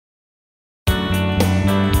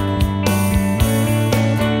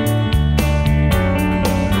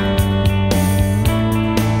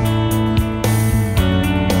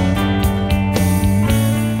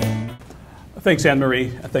Thanks, Anne-Marie,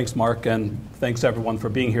 and thanks, Mark, and thanks, everyone, for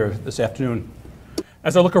being here this afternoon.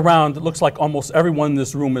 As I look around, it looks like almost everyone in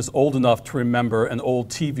this room is old enough to remember an old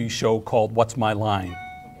TV show called What's My Line?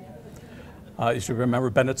 You should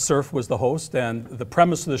remember Bennett Cerf was the host, and the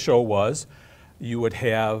premise of the show was you would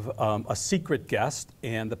have a secret guest,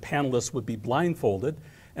 and the panelists would be blindfolded,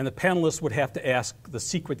 and the panelists would have to ask the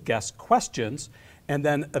secret guest questions, and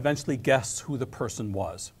then eventually guess who the person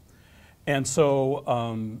was. And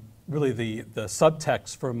so really the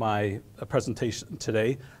subtext for my presentation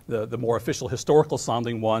today, the more official historical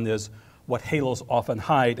sounding one, is What Halos Often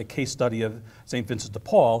Hide, a case study of St. Vincent de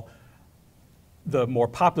Paul. The more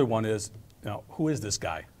popular one is, who is this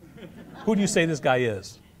guy? Who do you say this guy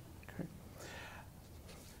is? Okay.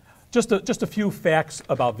 Just a few facts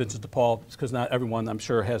about Vincent de Paul, because not everyone, I'm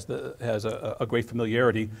sure, has a great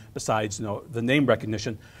familiarity besides the name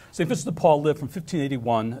recognition. St. Vincent de Paul lived from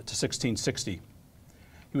 1581 to 1660.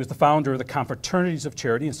 He was the founder of the Confraternities of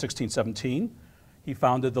Charity in 1617. He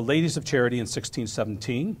founded the Ladies of Charity in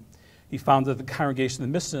 1617. He founded the Congregation of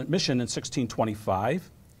the Mission in 1625.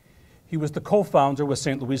 He was the co-founder with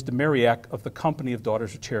St. Louise de Marillac of the Company of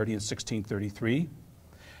Daughters of Charity in 1633.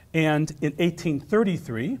 And in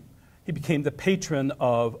 1833, he became the patron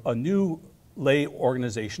of a new lay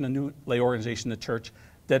organization in the church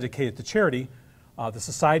dedicated to charity, the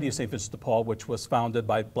Society of St. Vincent de Paul, which was founded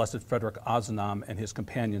by Blessed Frederick Ozanam and his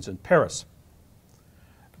companions in Paris.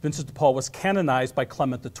 Vincent de Paul was canonized by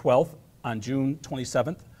Clement XII on June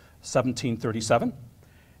 27, 1737,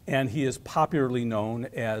 and he is popularly known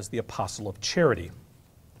as the Apostle of Charity.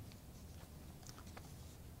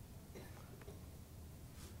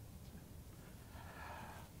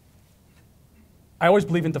 I always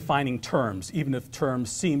believe in defining terms, even if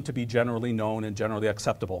terms seem to be generally known and generally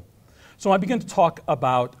acceptable. So when I begin to talk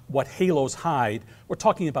about what halos hide, we're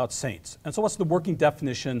talking about saints. And so what's the working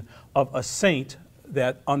definition of a saint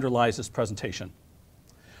that underlies this presentation?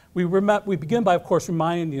 We begin by, of course,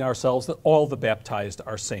 reminding ourselves that all the baptized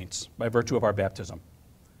are saints by virtue of our baptism.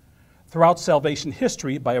 Throughout salvation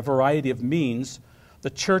history, by a variety of means,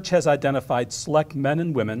 the church has identified select men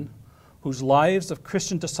and women whose lives of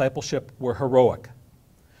Christian discipleship were heroic.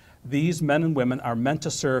 These men and women are meant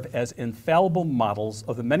to serve as infallible models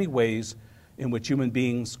of the many ways in which human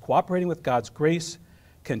beings, cooperating with God's grace,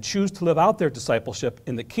 can choose to live out their discipleship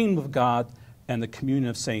in the kingdom of God and the communion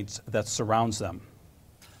of saints that surrounds them.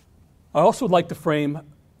 I also would like to frame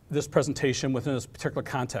this presentation within this particular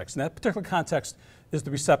context, and that particular context is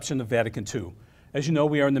the reception of Vatican II. As you know,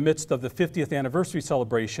 we are in the midst of the 50th anniversary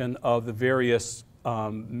celebration of the various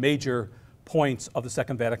major points of the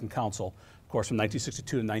Second Vatican Council, of course, from 1962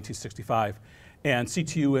 to 1965. And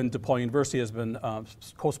CTU and DePaul University has been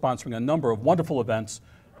co-sponsoring a number of wonderful events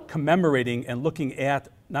commemorating and looking at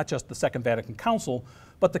not just the Second Vatican Council,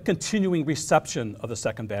 but the continuing reception of the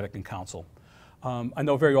Second Vatican Council. I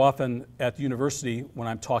know very often at the university, when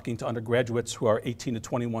I'm talking to undergraduates who are 18 to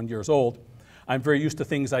 21 years old, I'm very used to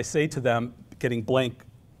things I say to them getting blank.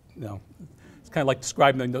 It's kind of like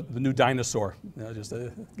describing the new dinosaur, just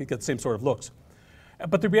you get the same sort of looks.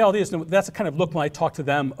 But the reality is that's the kind of look when I talk to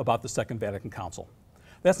them about the Second Vatican Council.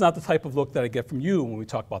 That's not the type of look that I get from you when we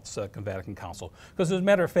talk about the Second Vatican Council. Because as a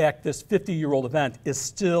matter of fact, this 50-year-old event is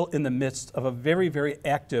still in the midst of a very, very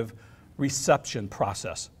active reception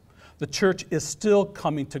process. The church is still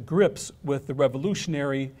coming to grips with the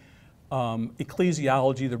revolutionary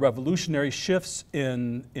ecclesiology, the revolutionary shifts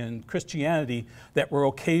in Christianity that were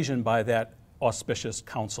occasioned by that auspicious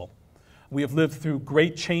council. We have lived through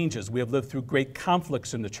great changes. We have lived through great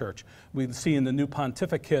conflicts in the church. We see in the new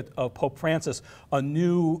pontificate of Pope Francis a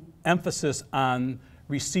new emphasis on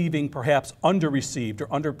receiving perhaps under-received or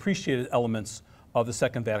underappreciated elements of the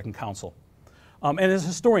Second Vatican Council. And as a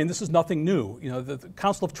historian, this is nothing new. The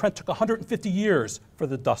Council of Trent took 150 years for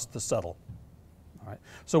the dust to settle. All right.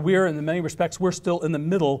 So in many respects, we're still in the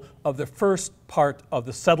middle of the first part of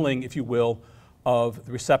the settling, if you will, of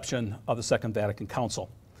the reception of the Second Vatican Council.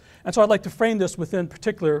 And so I'd like to frame this within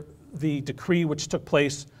particular the decree which took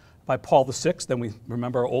place by Paul VI, then we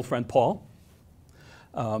remember our old friend Paul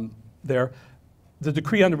there, the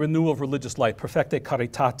decree on the renewal of religious life, Perfecte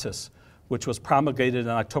Caritatis, which was promulgated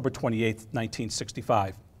on October 28,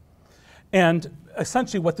 1965. And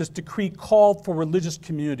essentially what this decree called for religious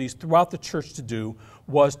communities throughout the church to do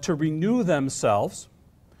was to renew themselves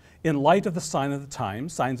in light of the sign of the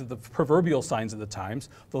times, signs of the proverbial signs of the times,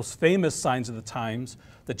 those famous signs of the times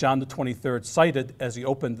that John the 23rd cited as he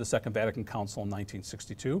opened the Second Vatican Council in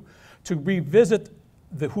 1962, to revisit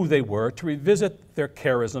who they were, to revisit their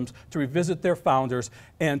charisms, to revisit their founders,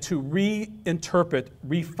 and to reinterpret,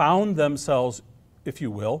 refound themselves, if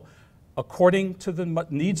you will, according to the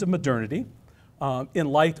needs of modernity, in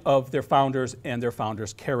light of their founders and their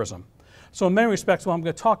founders' charism. So in many respects, what I'm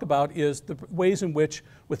going to talk about is the ways in which,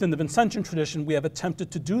 within the Vincentian tradition, we have attempted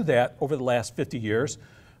to do that over the last 50 years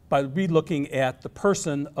by re-looking at the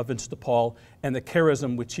person of Vincent de Paul and the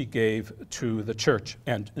charism which he gave to the church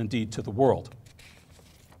and indeed to the world.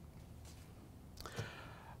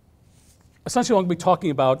 Essentially what I'm going to be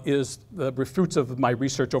talking about is the fruits of my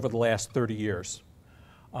research over the last 30 years.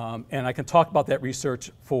 And I can talk about that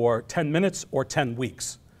research for 10 minutes or 10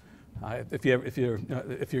 weeks. If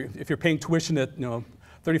you're paying tuition at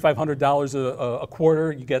 $3,500 a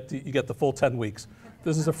quarter, you get the full 10 weeks.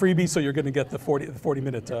 This is a freebie, so you're going to get the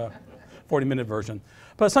 40-minute version.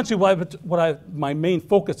 But essentially, my main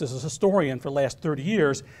focus as a historian for the last 30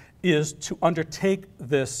 years is to undertake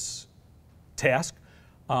this task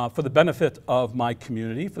for the benefit of my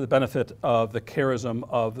community, for the benefit of the charism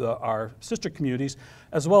of our sister communities,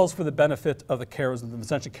 as well as for the benefit of the charism, the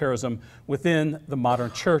Vincentian charism within the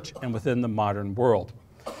modern church and within the modern world.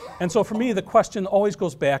 And so for me, the question always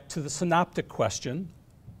goes back to the synoptic question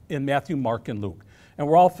in Matthew, Mark, and Luke. And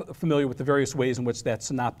we're all familiar with the various ways in which that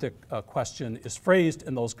synoptic question is phrased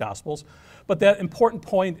in those Gospels. But that important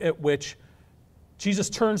point at which Jesus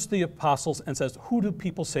turns to the apostles and says, "Who do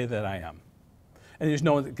people say that I am?" And there's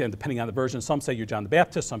no, again, depending on the version, some say you're John the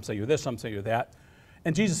Baptist, some say you're this, some say you're that.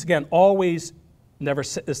 And Jesus, again, always never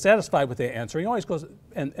is satisfied with the answer. He always goes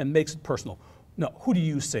and makes it personal. No, who do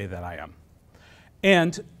you say that I am?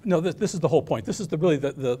 And this is the whole point. This is really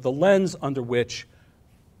the lens under which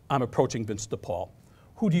I'm approaching Vincent de Paul.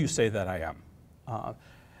 Who do you say that I am?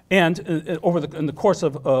 In the course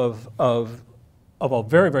of a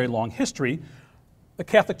very, very long history, the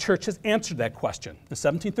Catholic Church has answered that question. In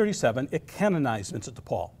 1737, it canonized Vincent de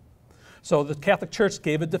Paul. So the Catholic Church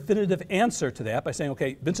gave a definitive answer to that by saying,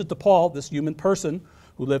 okay, Vincent de Paul, this human person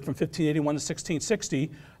who lived from 1581 to 1660,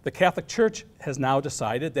 the Catholic Church has now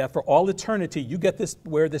decided that for all eternity, you get this,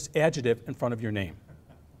 wear this adjective in front of your name.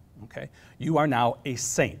 Okay? You are now a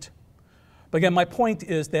saint. But again, my point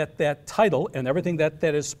is that that title and everything that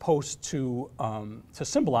is supposed to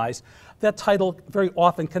symbolize, that title very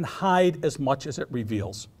often can hide as much as it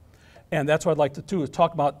reveals. And that's what I'd like to do, is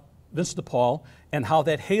talk about Vincent de Paul and how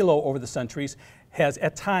that halo over the centuries has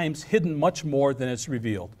at times hidden much more than it's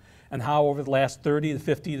revealed. And how over the last 30 to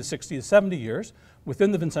 50 to 60 to 70 years,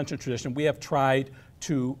 within the Vincentian tradition, we have tried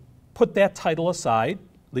to put that title aside,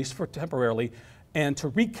 at least for temporarily, and to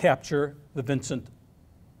recapture the Vincent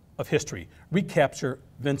of history, recapture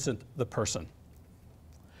Vincent the person.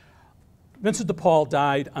 Vincent de Paul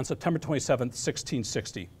died on September 27,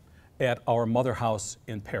 1660, at our mother house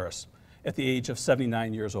in Paris, at the age of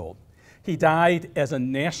 79 years old. He died as a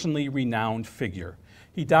nationally renowned figure.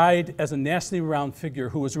 He died as a nationally renowned figure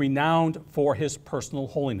who was renowned for his personal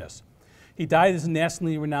holiness. He died as a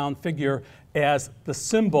nationally renowned figure as the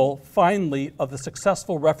symbol, finally, of the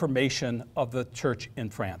successful Reformation of the church in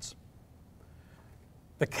France.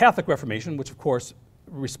 The Catholic Reformation, which of course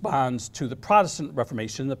responds to the Protestant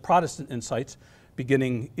Reformation, the Protestant insights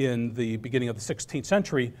beginning in the beginning of the 16th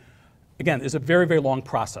century, again, is a very, very long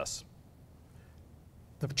process.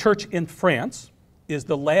 The church in France is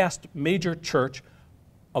the last major church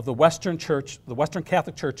of the Western church, the Western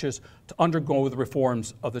Catholic churches, to undergo the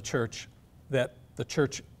reforms of the church that the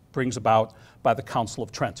church brings about by the Council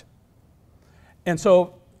of Trent. And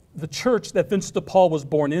so the church that Vincent de Paul was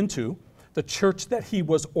born into, the church that he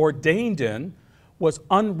was ordained in, was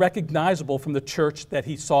unrecognizable from the church that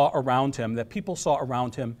he saw around him, that people saw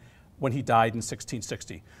around him when he died in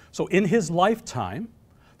 1660. So in his lifetime,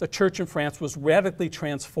 the church in France was radically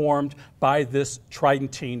transformed by this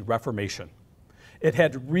Tridentine Reformation. It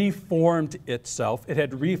had reformed itself. It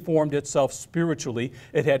had reformed itself spiritually.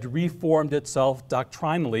 It had reformed itself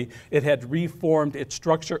doctrinally. It had reformed its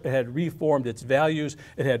structure. It had reformed its values.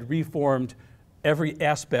 It had reformed every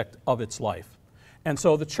aspect of its life. And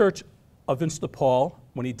so the church of Vincent de Paul,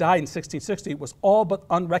 when he died in 1660, was all but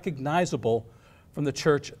unrecognizable from the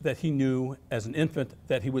church that he knew as an infant,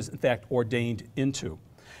 that he was in fact ordained into.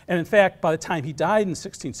 And in fact, by the time he died in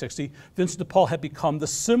 1660, Vincent de Paul had become the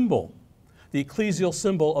symbol, the ecclesial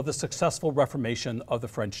symbol of the successful Reformation of the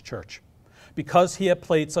French church. Because he had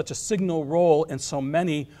played such a signal role in so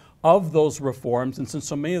many of those reforms, and since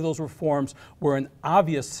so many of those reforms were an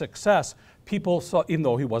obvious success, people saw, even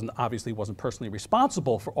though he obviously wasn't personally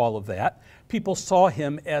responsible for all of that, people saw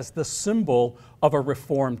him as the symbol of a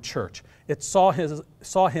reformed church. It saw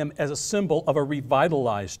him as a symbol of a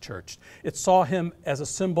revitalized church. It saw him as a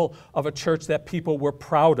symbol of a church that people were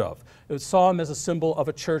proud of. It saw him as a symbol of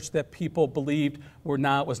a church that people believed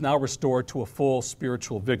was now restored to a full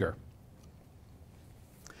spiritual vigor.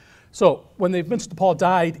 So when Vincent de Paul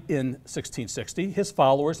died in 1660, his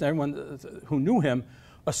followers and everyone who knew him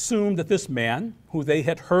assumed that this man, who they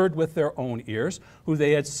had heard with their own ears, who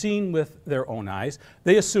they had seen with their own eyes,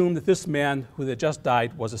 they assumed that this man who had just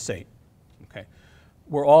died was a saint. Okay.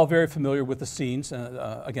 We're all very familiar with the scenes,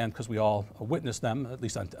 again, because we all witnessed them, at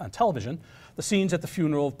least on television, the scenes at the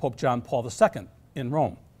funeral of Pope John Paul II in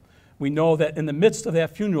Rome. We know that in the midst of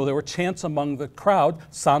that funeral, there were chants among the crowd,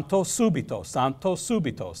 Santo subito, Santo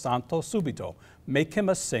subito, Santo subito. Make him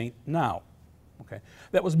a saint now. Okay.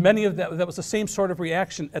 That was the same sort of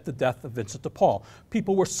reaction at the death of Vincent de Paul.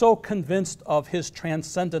 People were so convinced of his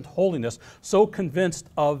transcendent holiness, so convinced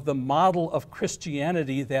of the model of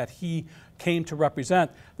Christianity that he came to represent,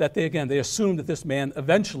 that they assumed that this man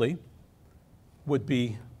eventually would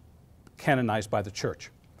be canonized by the church.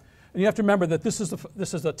 And you have to remember that this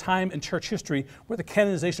is a time in church history where the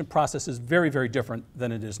canonization process is very, very different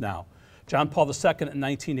than it is now. John Paul II in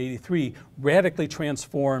 1983 radically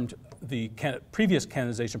transformed the previous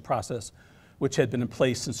canonization process, which had been in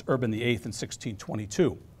place since Urban VIII in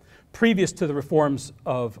 1622. Previous to the reforms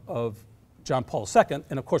of John Paul II,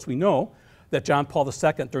 and of course we know that John Paul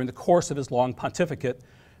II, during the course of his long pontificate,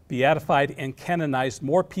 beatified and canonized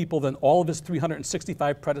more people than all of his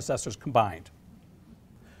 365 predecessors combined.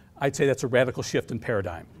 I'd say that's a radical shift in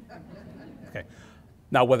paradigm. Okay.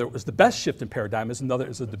 Now, whether it was the best shift in paradigm is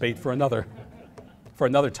a debate for another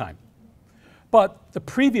time. But the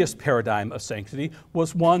previous paradigm of sanctity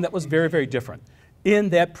was one that was very, very different. In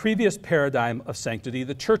that previous paradigm of sanctity,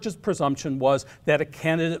 the church's presumption was that a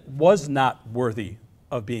candidate was not worthy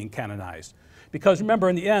of being canonized. Because remember,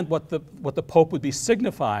 in the end, what the Pope would be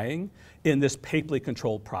signifying in this papally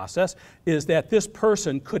controlled process is that this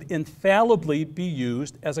person could infallibly be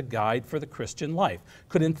used as a guide for the Christian life,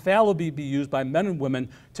 could infallibly be used by men and women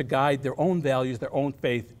to guide their own values, their own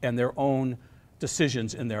faith, and their own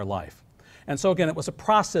decisions in their life. And so again, it was a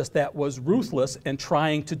process that was ruthless in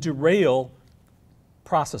trying to derail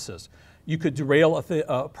processes. You could derail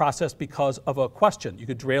a process because of a question. You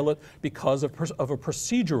could derail it because of a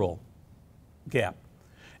procedural gap.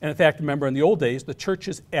 And in fact, remember, in the old days, the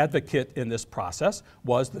church's advocate in this process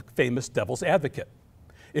was the famous devil's advocate.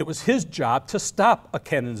 It was his job to stop a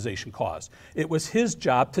canonization cause. It was his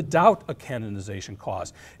job to doubt a canonization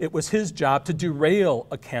cause. It was his job to derail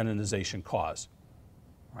a canonization cause.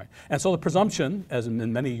 Right? And so the presumption, as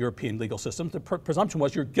in many European legal systems, the presumption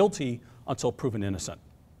was you're guilty until proven innocent.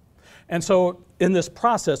 And so in this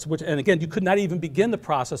process, and again, you could not even begin the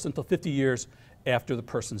process until 50 years after the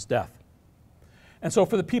person's death. And so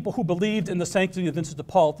for the people who believed in the sanctity of Vincent de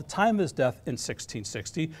Paul at the time of his death in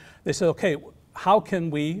 1660, they said, okay, how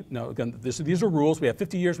can we, again, these are rules, we have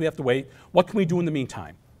 50 years, we have to wait, what can we do in the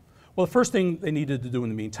meantime? Well, the first thing they needed to do in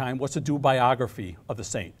the meantime was to do a biography of the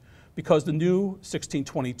saint, because the new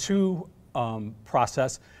 1622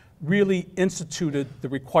 process really instituted the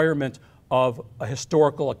requirement of a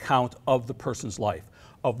historical account of the person's life,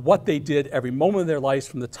 of what they did every moment of their lives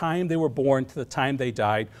from the time they were born to the time they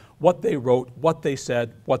died, what they wrote, what they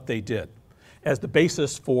said, what they did, as the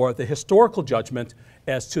basis for the historical judgment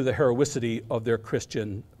as to the heroicity of their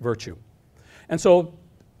Christian virtue. And so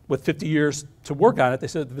with 50 years to work on it, they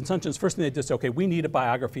said, the Vincentians, first thing they did say, okay, we need a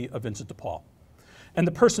biography of Vincent de Paul. And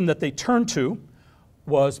the person that they turned to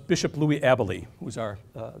was Bishop Louis Abely, who's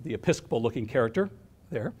the Episcopal-looking character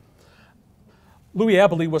there. Louis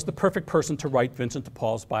Abely was the perfect person to write Vincent de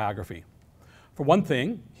Paul's biography. For one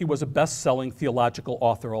thing, he was a best-selling theological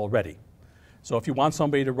author already. So if you want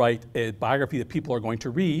somebody to write a biography that people are going to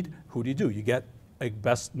read, who do? You get a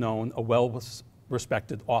best-known, a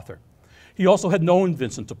well-respected author. He also had known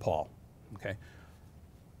Vincent de Paul. Okay?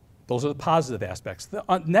 Those are the positive aspects. The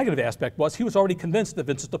negative aspect was he was already convinced that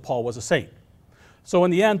Vincent de Paul was a saint. So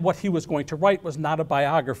in the end, what he was going to write was not a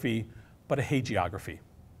biography, but a hagiography.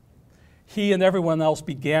 He and everyone else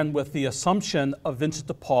began with the assumption of Vincent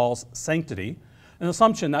de Paul's sanctity, an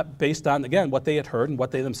assumption not based on, again, what they had heard and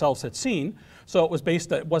what they themselves had seen. So it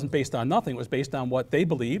wasn't based on nothing. It was based on what they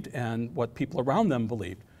believed and what people around them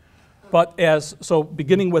believed. But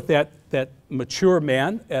beginning with that mature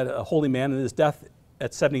man, a holy man in his death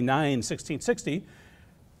at 79 in 1660,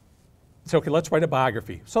 said, okay, let's write a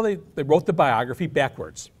biography. So they wrote the biography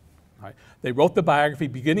backwards. Right? They wrote the biography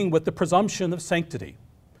beginning with the presumption of sanctity.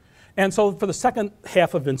 And so for the second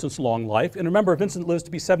half of Vincent's long life, and remember, Vincent lives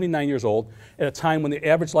to be 79 years old at a time when the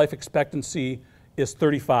average life expectancy is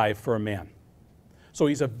 35 for a man. So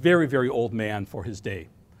he's a very, very old man for his day.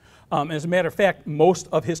 As a matter of fact, most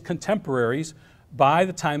of his contemporaries, by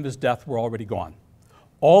the time of his death, were already gone.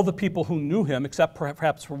 All the people who knew him, except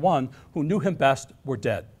perhaps for one, who knew him best, were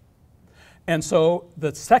dead. And so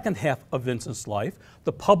the second half of Vincent's life,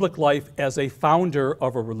 the public life as a founder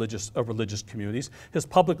of religious communities, his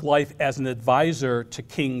public life as an advisor to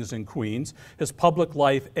kings and queens, his public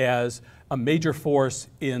life as a major force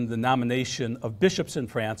in the nomination of bishops in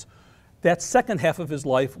France, that second half of his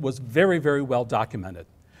life was very, very well documented.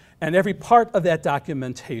 And every part of that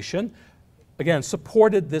documentation, again,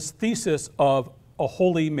 supported this thesis of a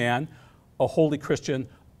holy man, a holy Christian,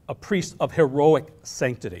 a priest of heroic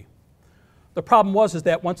sanctity. The problem was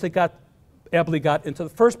that once Abele got into the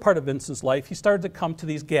first part of Vincent's life, he started to come to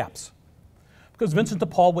these gaps. Because Vincent de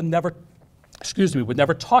Paul would never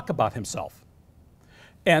talk about himself.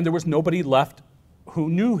 And there was nobody left who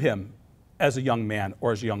knew him as a young man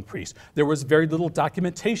or as a young priest. There was very little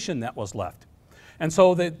documentation that was left. And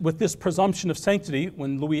so with this presumption of sanctity,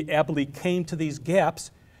 when Louis Abele came to these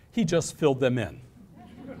gaps, he just filled them in.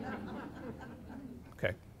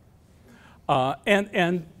 Okay.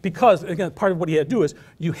 And because, again, part of what he had to do is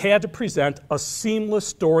you had to present a seamless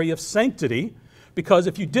story of sanctity, because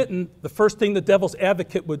if you didn't, the first thing the devil's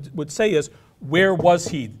advocate would say is, where was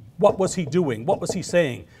he? What was he doing? What was he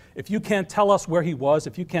saying? If you can't tell us where he was,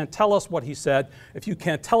 if you can't tell us what he said, if you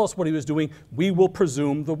can't tell us what he was doing, we will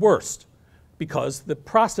presume the worst, because the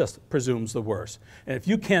process presumes the worst. And if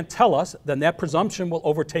you can't tell us, then that presumption will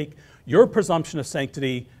overtake your presumption of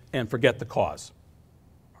sanctity and forget the cause.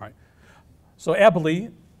 All right. So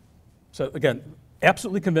Abele, again,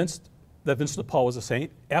 absolutely convinced that Vincent de Paul was a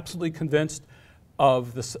saint, absolutely convinced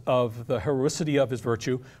of the heroicity of his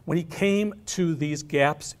virtue. When he came to these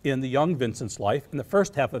gaps in the young Vincent's life, in the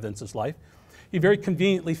first half of Vincent's life, he very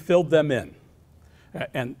conveniently filled them in.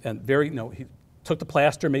 He took the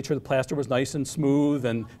plaster, made sure the plaster was nice and smooth,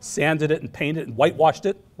 and sanded it and painted it and whitewashed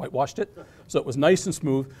it, so it was nice and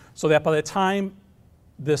smooth, so that by the time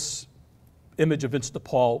this image of Vincent de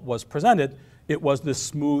Paul was presented, it was this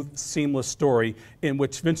smooth, seamless story in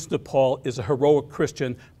which Vincent de Paul is a heroic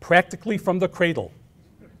Christian practically from the cradle,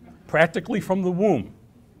 practically from the womb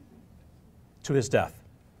to his death.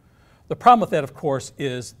 The problem with that, of course,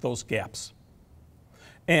 is those gaps.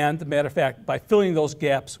 And, as a matter of fact, by filling those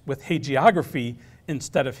gaps with hagiography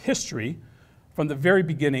instead of history, from the very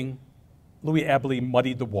beginning, Louis Abele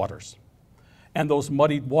muddied the waters. And those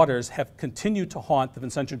muddied waters have continued to haunt the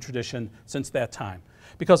Vincentian tradition since that time.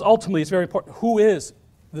 Because ultimately, it's very important, who is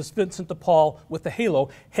this Vincent de Paul with the halo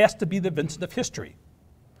has to be the Vincent of history.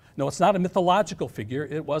 No, it's not a mythological figure.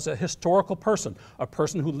 It was a historical person, a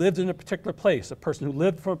person who lived in a particular place, a person who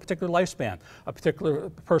lived for a particular lifespan, a particular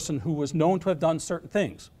person who was known to have done certain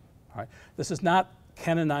things. All right? This is not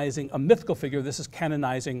canonizing a mythical figure. This is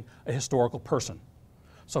canonizing a historical person.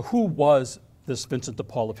 So who was this Vincent de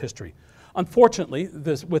Paul of history? Unfortunately,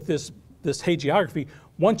 with this hagiography,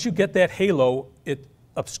 once you get that halo,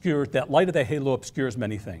 that light of that halo obscures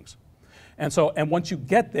many things. And once you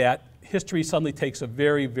get that, history suddenly takes a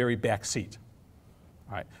very, very back seat.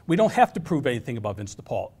 All right. We don't have to prove anything about Vincent de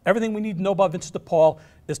Paul. Everything we need to know about Vincent de Paul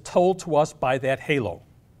is told to us by that halo. All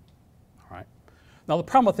right. Now the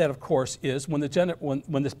problem with that, of course, is by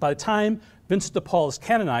the time Vincent de Paul is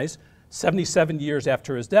canonized, 77 years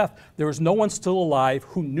after his death, there was no one still alive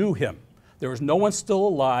who knew him. There was no one still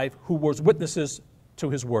alive who was witnesses to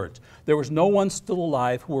his words. There was no one still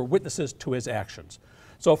alive who were witnesses to his actions.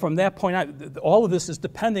 So from that point on, all of this is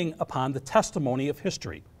depending upon the testimony of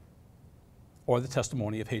history or the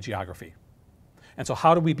testimony of hagiography. And so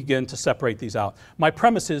how do we begin to separate these out? My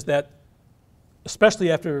premise is that,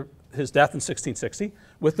 especially after his death in 1660,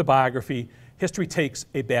 with the biography, history takes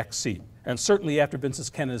a back seat. And certainly after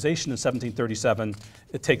Vincent's canonization in 1737,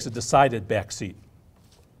 it takes a decided back seat.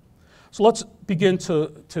 So let's begin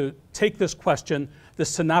to take this question, this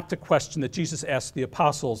synoptic question that Jesus asked the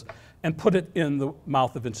apostles, and put it in the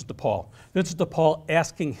mouth of Vincent de Paul. Vincent de Paul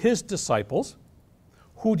asking his disciples,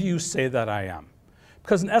 who do you say that I am?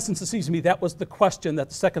 Because in essence, it seems to me that was the question that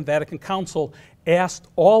the Second Vatican Council asked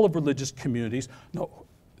all of religious communities.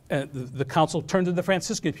 The council turned to the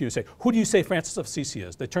Franciscan community and say, who do you say Francis of Assisi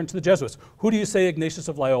is? They turned to the Jesuits. Who do you say Ignatius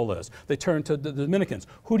of Loyola is? They turned to the Dominicans.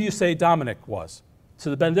 Who do you say Dominic was? To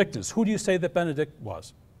the Benedictines. Who do you say that Benedict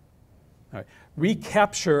was? All right.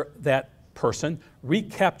 Recapture that person,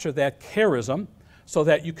 recapture that charism so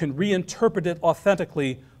that you can reinterpret it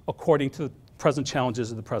authentically according to the present challenges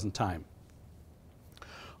of the present time.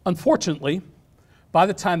 Unfortunately, by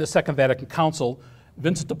the time of the Second Vatican Council,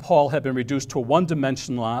 Vincent de Paul had been reduced to a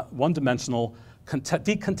one-dimensional,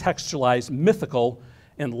 decontextualized, mythical,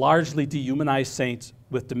 and largely dehumanized saint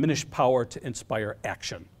with diminished power to inspire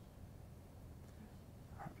action.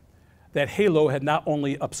 That halo had not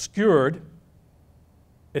only obscured,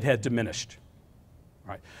 it had diminished.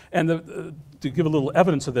 Right. And to give a little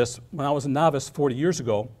evidence of this, when I was a novice 40 years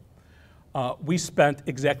ago, we spent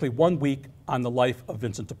exactly 1 week on the life of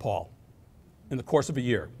Vincent de Paul in the course of a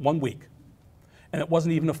year, 1 week. And it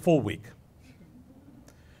wasn't even a full week.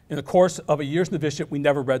 In the course of a year's novitiate, we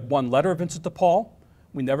never read one letter of Vincent de Paul.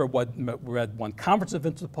 We never read one conference of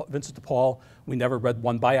Vincent de Paul. We never read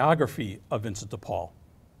one biography of Vincent de Paul.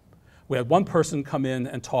 We had one person come in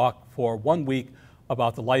and talk for 1 week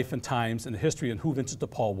about the life and times and the history and who Vincent de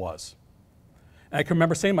Paul was. And I can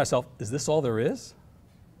remember saying to myself, is this all there is?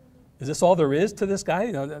 Is this all there is to this guy?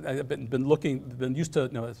 You know, I've been used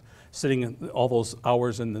to sitting all those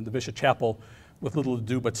hours in the Bishop Chapel with little to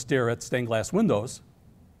do but stare at stained glass windows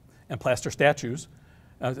and plaster statues.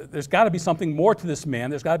 There's got to be something more to this man.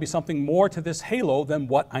 There's got to be something more to this halo than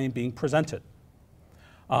what I am being presented.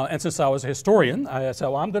 And since I was a historian, I said,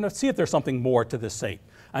 well, I'm going to see if there's something more to this saint.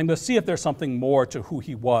 I'm going to see if there's something more to who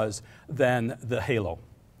he was than the halo.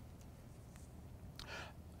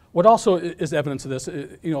 What also is evidence of this,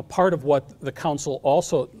 part of what the council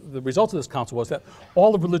also, the result of this council was that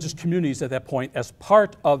all the religious communities at that point, as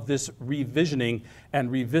part of this revisioning and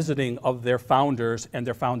revisiting of their founders and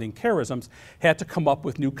their founding charisms, had to come up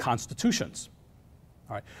with new constitutions.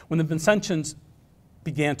 All right. When the Vincentians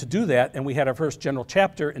began to do that, and we had our first general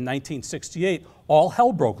chapter in 1968, all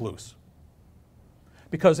hell broke loose.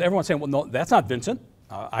 Because everyone's saying, well, no, that's not Vincent.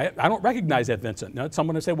 I don't recognize that Vincent.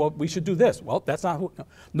 Someone would say, well, we should do this. Well, that's not who.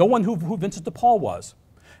 No one who Vincent de Paul was.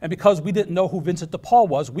 And because we didn't know who Vincent de Paul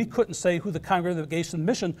was, we couldn't say who the Congregation of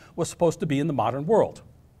Mission was supposed to be in the modern world.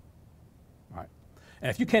 All right. And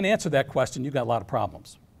if you can't answer that question, you've got a lot of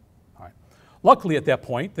problems. All right. Luckily, at that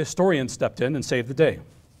point, the historian stepped in and saved the day.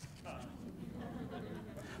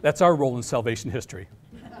 That's our role in salvation history.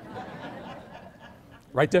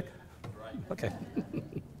 Right, Dick? Right. Okay.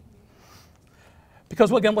 Because,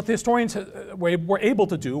 well, again, what the historians were able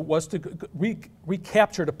to do was to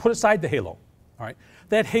recapture, to put aside the halo. All right?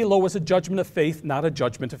 That halo was a judgment of faith, not a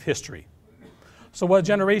judgment of history. So what a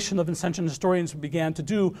generation of Vincentian historians began to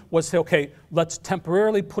do was say, okay, let's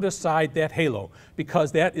temporarily put aside that halo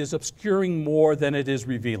because that is obscuring more than it is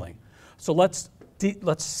revealing. So let's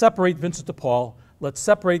separate Vincent de Paul. Let's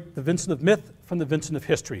separate the Vincent of myth from the Vincent of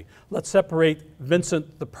history. Let's separate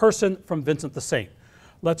Vincent the person from Vincent the saint.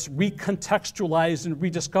 Let's recontextualize and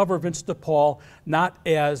rediscover Vincent de Paul not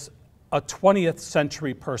as a 20th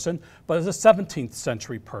century person, but as a 17th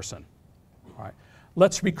century person. All right.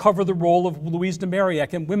 Let's recover the role of Louise de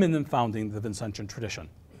Marillac and women in founding the Vincentian tradition.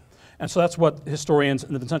 And so that's what historians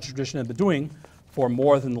in the Vincentian tradition have been doing for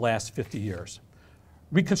more than the last 50 years.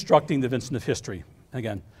 Reconstructing the Vincent of history.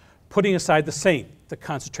 Again, putting aside the saint to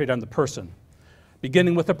concentrate on the person.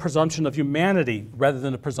 Beginning with a presumption of humanity rather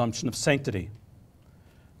than a presumption of sanctity.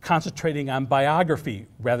 Concentrating on biography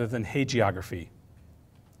rather than hagiography.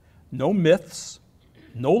 No myths,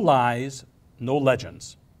 no lies, no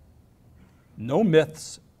legends. No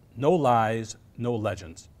myths, no lies, no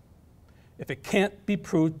legends. If it can't be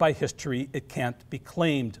proved by history, it can't be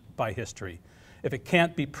claimed by history. If it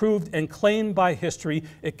can't be proved and claimed by history,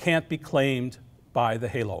 it can't be claimed by the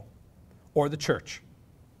halo or the church.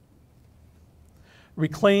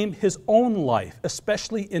 Reclaim his own life,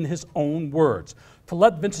 especially in his own words. To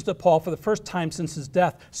let Vincent de Paul, for the first time since his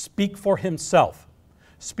death, speak for himself.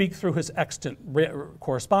 Speak through his extant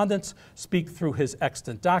correspondence, speak through his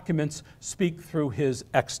extant documents, speak through his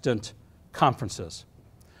extant conferences.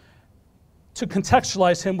 To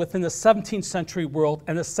contextualize him within the 17th century world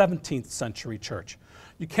and the 17th century church.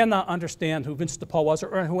 You cannot understand who Vincent de Paul was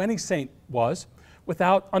or who any saint was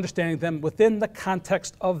without understanding them within the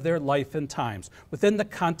context of their life and times, within the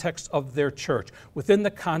context of their church, within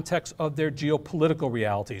the context of their geopolitical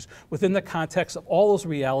realities, within the context of all those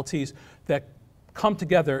realities that come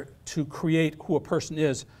together to create who a person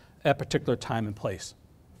is at a particular time and place.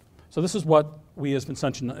 So this is what we as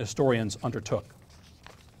Vincentian historians undertook.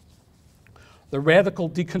 The radical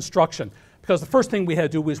deconstruction, because the first thing we had to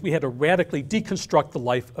do was we had to radically deconstruct the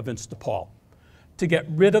life of Vincent de Paul, to get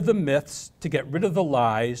rid of the myths, to get rid of the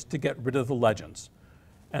lies, to get rid of the legends.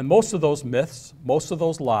 And most of those myths, most of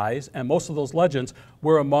those lies, and most of those legends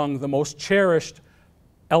were among the most cherished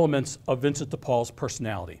elements of Vincent de Paul's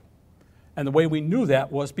personality. And the way we knew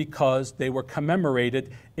that was because they were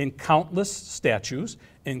commemorated in countless statues,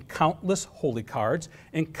 in countless holy cards,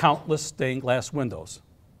 in countless stained glass windows.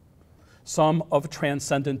 Some of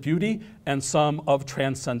transcendent beauty and some of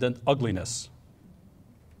transcendent ugliness.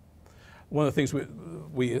 One of the things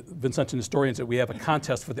we Vincentian historians, that we have a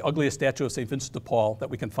contest for the ugliest statue of St. Vincent de Paul that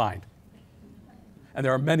we can find. And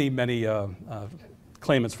there are many, many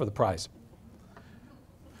claimants for the prize.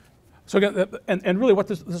 So again, and really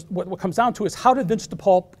what comes down to is, how did Vincent de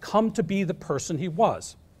Paul come to be the person he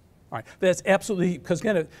was? All right, that's absolutely, because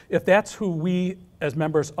again, if that's who we as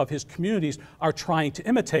members of his communities are trying to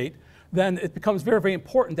imitate, then it becomes very, very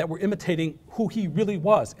important that we're imitating who he really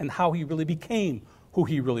was and how he really became who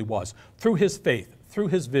he really was, through his faith, through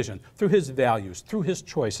his vision, through his values, through his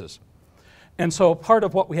choices. And so part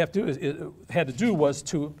of what we had to do was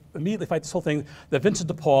to immediately fight this whole thing that Vincent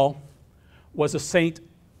de Paul was a saint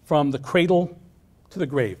from the cradle to the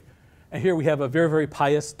grave. And here we have a very, very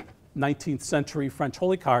pious 19th century French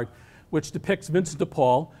holy card, which depicts Vincent de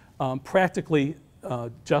Paul practically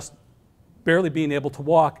just barely being able to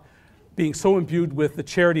walk, being so imbued with the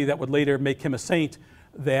charity that would later make him a saint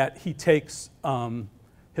that he takes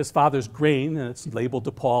his father's grain, and it's labeled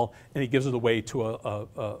de Paul, and he gives it away to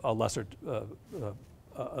a lesser,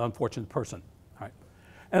 unfortunate person. All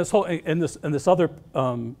right. And this other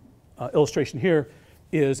illustration here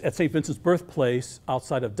is at St. Vincent's birthplace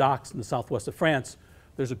outside of Dax in the southwest of France.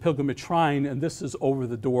 There's a pilgrimage shrine, and this is over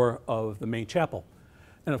the door of the main chapel.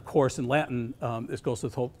 And of course, in Latin, this goes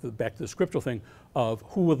to back to the scriptural thing of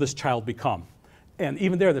who will this child become? And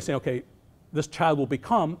even there, they're saying, okay, this child will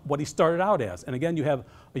become what he started out as. And again, you have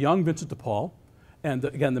a young Vincent de Paul, and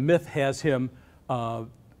again, the myth has him, in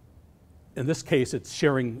this case, it's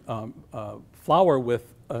sharing flour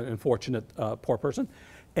with an unfortunate poor person.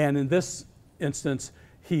 And in this instance,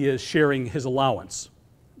 he is sharing his allowance,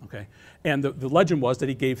 okay? And the legend was that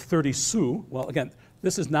he gave 30 sous. Well, again,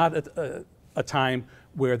 this is not a time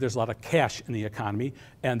where there's a lot of cash in the economy,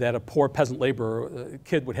 and that a poor peasant laborer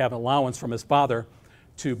kid would have an allowance from his father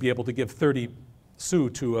to be able to give 30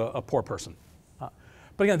 sous to a poor person. But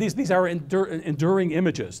again, these are enduring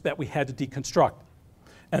images that we had to deconstruct.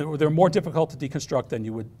 And they're more difficult to deconstruct than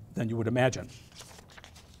you would imagine.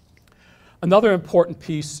 Another important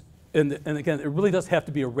piece, and again, it really does have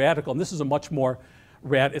to be a radical, and this is a much more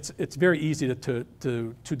it's very easy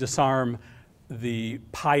to disarm the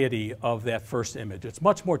piety of that first image. It's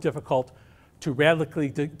much more difficult to radically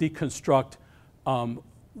deconstruct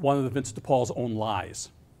one of the Vincent de Paul's own lies.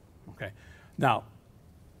 Okay, now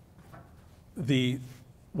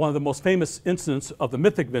one of the most famous incidents of the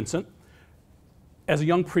mythic Vincent, as a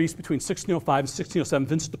young priest between 1605 and 1607,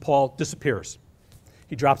 Vincent de Paul disappears.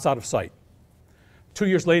 He drops out of sight. 2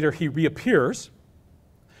 years later, he reappears.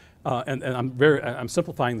 And I'm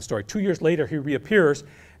simplifying the story. 2 years later, he reappears,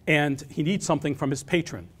 and he needs something from his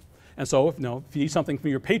patron. And so, if you need something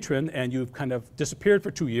from your patron and you've kind of disappeared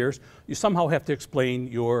for 2 years, you somehow have to explain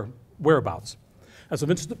your whereabouts. And so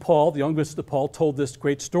Vincent de Paul, the young Vincent de Paul, told this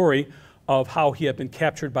great story of how he had been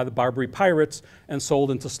captured by the Barbary pirates and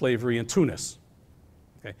sold into slavery in Tunis.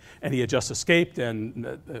 Okay. And he had just escaped and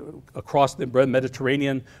across the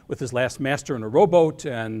Mediterranean with his last master in a rowboat,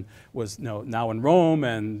 and was now in Rome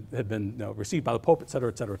and had been received by the Pope, et cetera,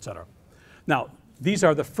 et cetera, et cetera. Now, these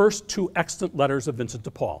are the first two extant letters of Vincent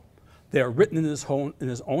de Paul. They are written in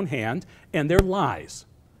his own hand, and they're lies.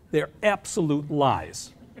 They're absolute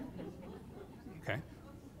lies. Okay.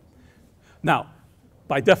 Now,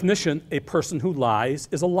 by definition, a person who lies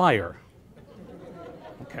is a liar.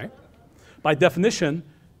 Okay. By definition,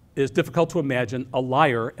 it is difficult to imagine a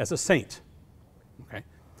liar as a saint. Okay?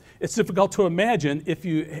 It's difficult to imagine if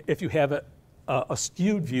you have a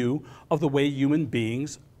skewed view of the way human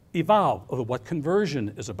beings evolve, of what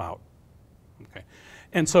conversion is about. Okay?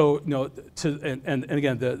 And so, and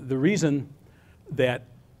again, the reason that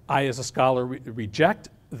I, as a scholar, reject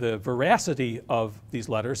the veracity of these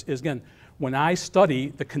letters is, again, when I study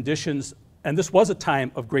the conditions, and this was a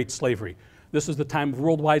time of great slavery. This is the time of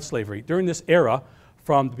worldwide slavery. During this era,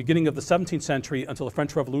 from the beginning of the 17th century until the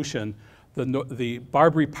French Revolution, the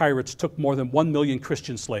Barbary pirates took more than 1 million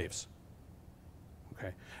Christian slaves.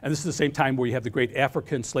 Okay? And this is the same time where you have the great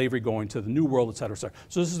African slavery going to the New World, et cetera, et cetera.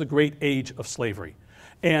 So this is the great age of slavery.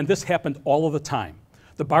 And this happened all of the time.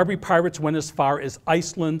 The Barbary pirates went as far as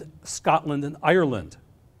Iceland, Scotland, and Ireland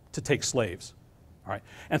to take slaves. All right?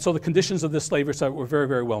 And so the conditions of this slavery were very,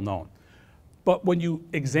 very well known. But when you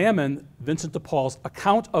examine Vincent de Paul's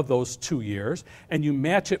account of those 2 years, and you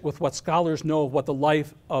match it with what scholars know of what the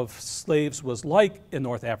life of slaves was like in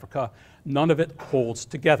North Africa, none of it holds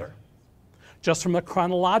together. Just from a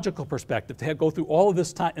chronological perspective, to go through all of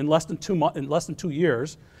this time in less than 2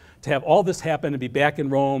 years, to have all this happen and be back in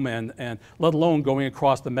Rome, and let alone going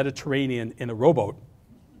across the Mediterranean in a rowboat.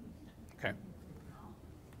 Okay.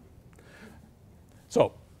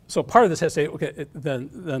 So part of this has to say, okay,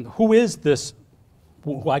 then who is this,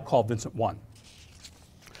 who I call Vincent I?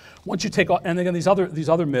 Once you take, and again, these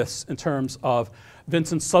other myths in terms of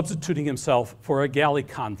Vincent substituting himself for a galley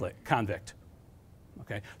convict.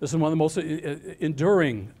 Okay, this is one of the most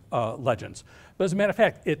enduring legends. But as a matter of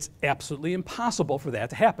fact, it's absolutely impossible for that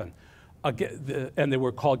to happen. And they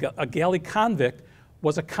were called, a galley convict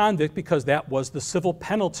was a convict because that was the civil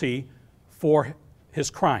penalty for his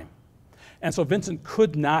crime. And so Vincent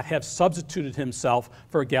could not have substituted himself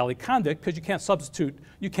for a galley convict because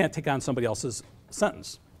you can't take on somebody else's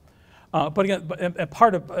sentence. But again,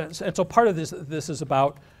 part of this is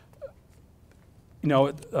about,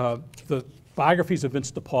 the biographies of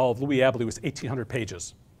Vincent de Paul of Louis Abbely was 1,800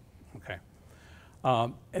 pages. Okay,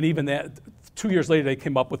 and even that, 2 years later, they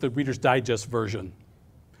came up with the Reader's Digest version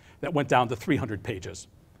that went down to 300 pages.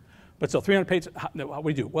 But still, 300 pages. What do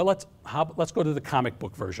we do? Well, let's go to the comic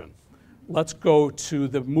book version. Let's go to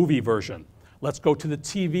the movie version. Let's go to the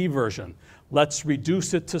TV version. Let's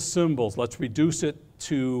reduce it to symbols. Let's reduce it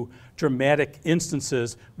to dramatic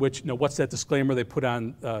instances, which, what's that disclaimer they put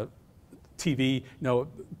on TV,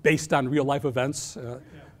 based on real life events?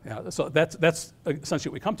 Yeah, so that's essentially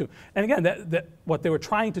what we come to. And again, what they were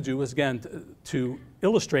trying to do is, again, to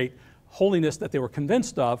illustrate holiness that they were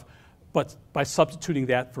convinced of, but by substituting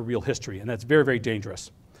that for real history. And that's very, very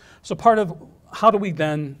dangerous. So part of how do we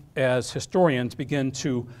then, as historians, begin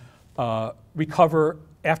to recover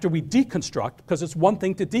after we deconstruct, because it's one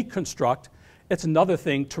thing to deconstruct, it's another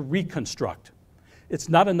thing to reconstruct. It's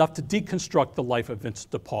not enough to deconstruct the life of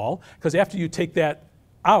Vincent de Paul, because after you take that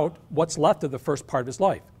out, what's left of the first part of his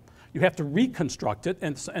life? You have to reconstruct it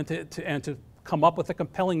and to come up with a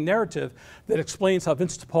compelling narrative that explains how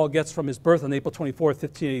Vincent de Paul gets from his birth on April 24th,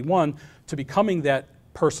 1581, to becoming that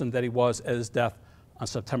person that he was at his death on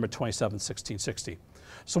September 27, 1660.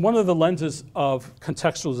 So one of the lenses of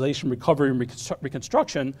contextualization, recovery, and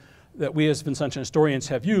reconstruction that we as Vincentian historians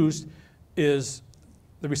have used is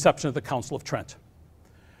the reception of the Council of Trent.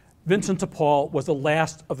 Vincent de Paul was the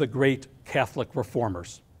last of the great Catholic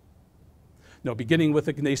reformers. Beginning with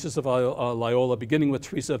Ignatius of Loyola, beginning with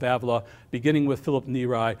Teresa of Avila, beginning with Philip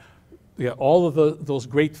Neri, all of those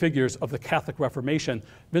great figures of the Catholic Reformation,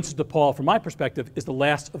 Vincent de Paul, from my perspective, is the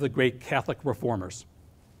last of the great Catholic reformers.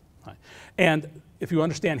 And if you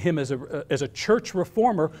understand him as a church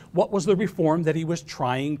reformer, what was the reform that he was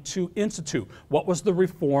trying to institute? What was the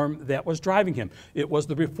reform that was driving him? It was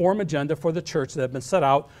the reform agenda for the church that had been set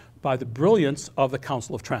out by the brilliance of the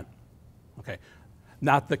Council of Trent. Okay,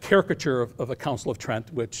 not the caricature of the Council of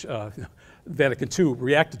Trent, which Vatican II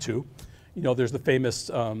reacted to. There's the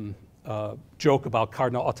famous joke about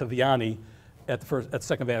Cardinal Ottaviani at the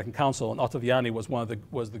Second Vatican Council, and Ottaviani was one of the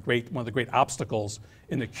great obstacles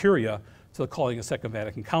in the Curia to the calling of the Second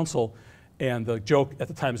Vatican Council. And the joke at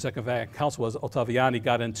the time of the Second Vatican Council was Ottaviani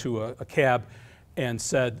got into a cab and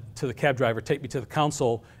said to the cab driver, "Take me to the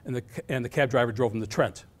council," and the cab driver drove him to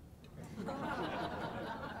Trent.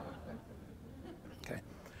 Okay.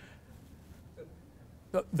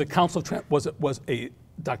 The Council of Trent was a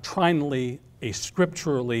doctrinally, a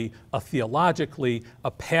scripturally, a theologically,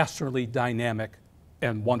 a pastorally dynamic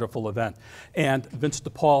and wonderful event. And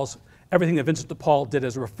everything that Vincent de Paul did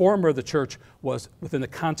as a reformer of the church was within the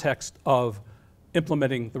context of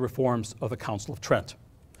implementing the reforms of the Council of Trent.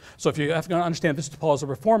 So if you have to understand Vincent de Paul as a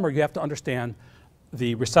reformer, you have to understand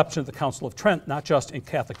the reception of the Council of Trent, not just in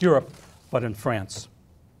Catholic Europe, but in France.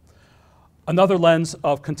 Another lens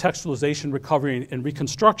of contextualization, recovery, and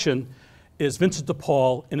reconstruction is Vincent de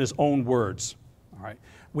Paul in his own words. All right.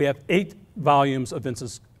 We have 8 volumes of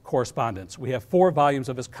Vincent's correspondence. We have 4 volumes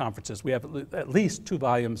of his conferences. We have at least 2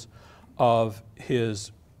 volumes of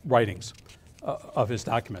his writings, of his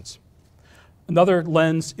documents. Another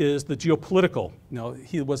lens is the geopolitical.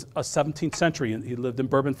 He was a 17th century, and he lived in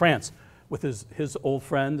Bourbon, France, with his old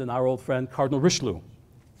friend and our old friend, Cardinal Richelieu.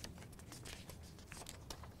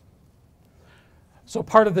 So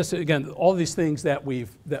part of this, again, all of these things that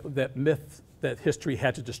myth that history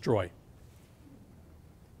had to destroy.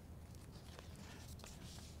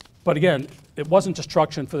 But again, it wasn't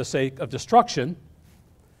destruction for the sake of destruction.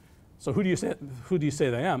 So who do you say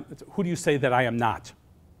that I am? Who do you say that I am not?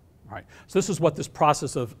 All right. So this is what this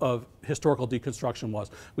process of historical deconstruction was.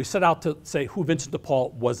 We set out to say who Vincent de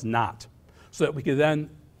Paul was not, so that we could then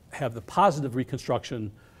have the positive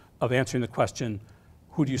reconstruction of answering the question,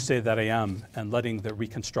 who do you say that I am, and letting the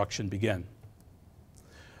reconstruction begin.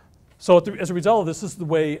 So as a result of this is the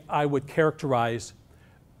way I would characterize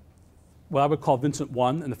what I would call Vincent I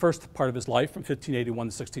in the first part of his life, from 1581 to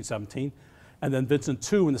 1617, and then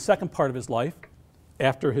Vincent II in the second part of his life,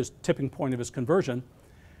 after his tipping point of his conversion.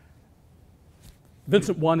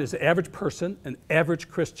 Vincent I is an average person, an average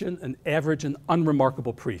Christian, an average and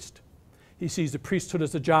unremarkable priest. He sees the priesthood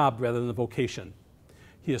as a job rather than a vocation.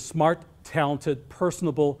 He is smart, talented,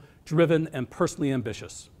 personable, driven, and personally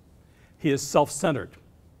ambitious. He is self-centered.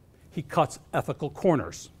 He cuts ethical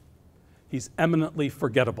corners. He's eminently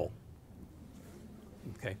forgettable.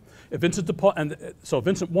 Okay. If Vincent de Paul, and so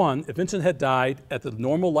Vincent I, if Vincent had died at the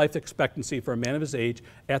normal life expectancy for a man of his age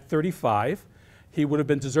at 35, he would have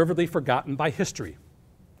been deservedly forgotten by history.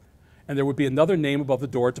 And there would be another name above the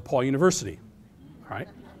door at DePaul University. All right?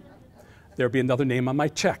 There would be another name on my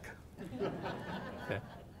check. Okay.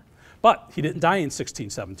 But he didn't die in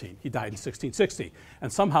 1617. He died in 1660.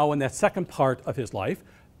 And somehow in that second part of his life,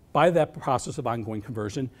 by that process of ongoing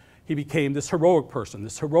conversion, he became this heroic person,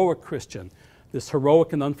 this heroic Christian, this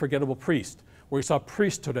heroic and unforgettable priest, where he saw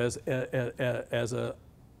priesthood as a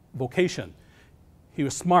vocation. He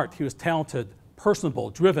was smart, he was talented, personable,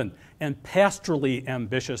 driven, and pastorally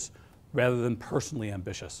ambitious rather than personally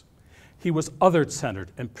ambitious. He was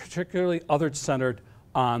others-centered, and particularly others-centered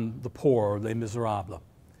on the poor, or les miserables.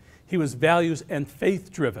 He was values and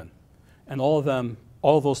faith-driven, and all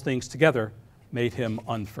of those things together made him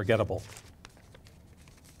unforgettable.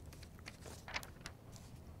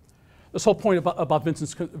 This whole point about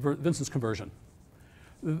Vincent's conversion.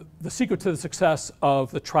 The secret to the success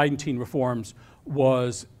of the Tridentine reforms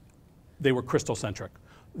was they were Christocentric.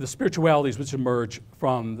 The spiritualities which emerge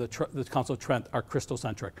from the Council of Trent are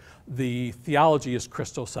Christocentric. The theology is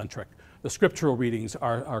Christocentric. The scriptural readings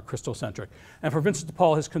are Christocentric. And for Vincent de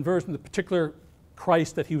Paul, his conversion, the particular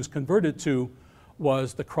Christ that he was converted to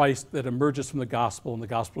was the Christ that emerges from the Gospel in the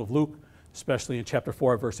Gospel of Luke, especially in chapter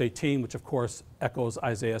 4, verse 18, which of course echoes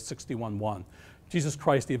Isaiah 61:1. Jesus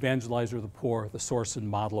Christ, the evangelizer of the poor, the source and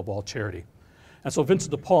model of all charity. And so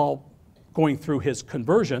Vincent de Paul, going through his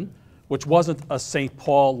conversion, which wasn't a St.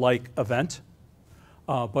 Paul-like event,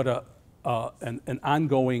 but an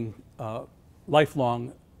ongoing,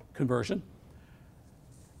 lifelong conversion.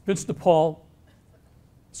 Vincent de Paul's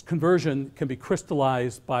conversion can be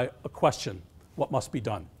crystallized by a question: what must be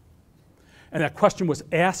done? And that question was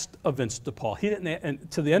asked of Vincent de Paul. He didn't,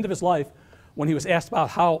 and to the end of his life, when he was asked about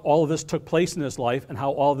how all of this took place in his life and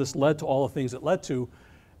how all of this led to all the things it led to,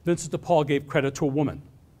 Vincent de Paul gave credit to a woman.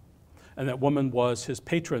 And that woman was his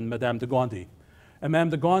patron, Madame de Gondi. And Madame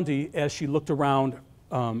de Gondi, as she looked around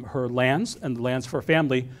her lands and the lands of her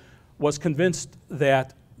family, was convinced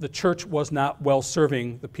that the church was not well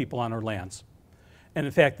serving the people on her lands. And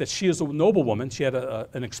in fact, that she is a noblewoman. She had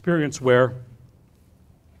an experience where,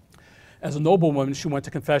 as a noblewoman, she went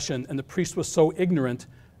to confession, and the priest was so ignorant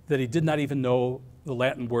that he did not even know the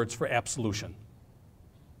Latin words for absolution.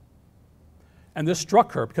 And this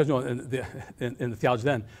struck her, because in the theology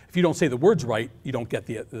then, if you don't say the words right, you don't get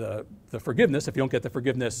the forgiveness. If you don't get the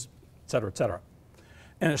forgiveness, et cetera, et cetera.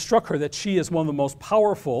 And it struck her that she is one of the most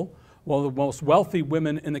powerful, one of the most wealthy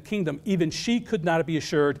women in the kingdom. Even she could not be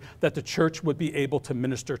assured that the church would be able to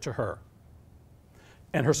minister to her.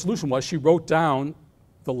 And her solution was she wrote down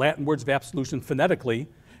the Latin words of absolution phonetically,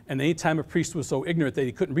 and any time a priest was so ignorant that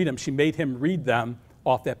he couldn't read them, she made him read them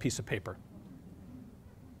off that piece of paper.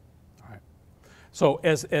 All right. So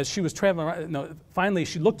as she was traveling around, finally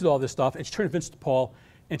she looked at all this stuff, and she turned to Vincent de Paul,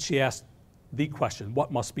 and she asked the question: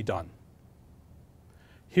 what must be done?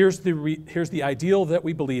 Here's the ideal that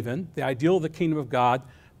we believe in, the ideal of the kingdom of God,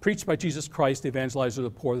 preached by Jesus Christ, the evangelizer of the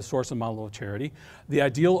poor, the source and model of charity, the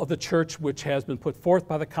ideal of the church which has been put forth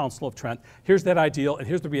by the Council of Trent. Here's that ideal, and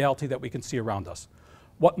here's the reality that we can see around us.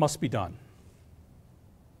 What must be done?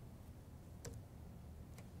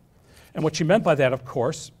 And what she meant by that, of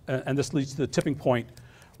course, and this leads to the tipping point,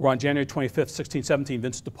 where on January 25th, 1617,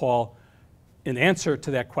 Vincent de Paul, in answer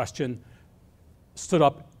to that question, stood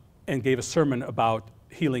up and gave a sermon about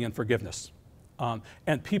healing and forgiveness.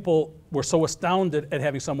 And people were so astounded at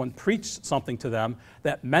having someone preach something to them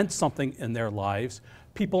that meant something in their lives.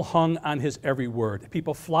 People hung on his every word.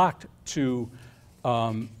 People flocked to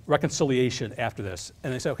reconciliation after this.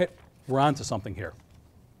 And they said, okay, we're on to something here.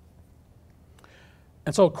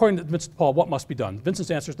 And so according to Vincent de Paul, what must be done? Vincent's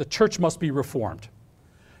answer is the church must be reformed.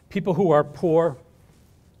 People who are poor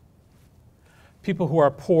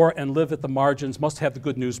and live at the margins must have the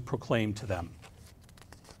good news proclaimed to them.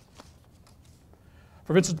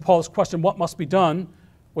 For Vincent de Paul's question, what must be done,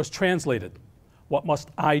 was translated: what must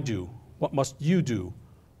I do? What must you do?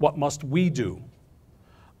 What must we do?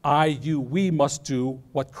 I, you, we must do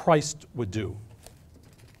what Christ would do.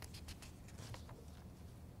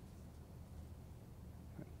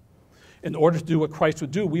 In order to do what Christ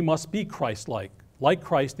would do, we must be Christ-like, like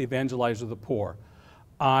Christ, the evangelizer of the poor.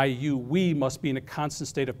 I, you, we must be in a constant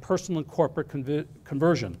state of personal and corporate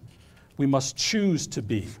conversion. We must choose to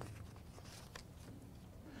be.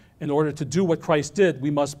 In order to do what Christ did,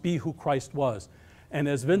 we must be who Christ was. And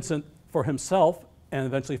as Vincent, for himself, and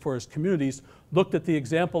eventually for his communities, looked at the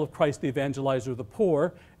example of Christ, the evangelizer of the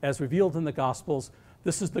poor, as revealed in the Gospels,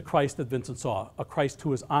 this is the Christ that Vincent saw, a Christ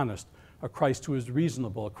who is honest, a Christ who is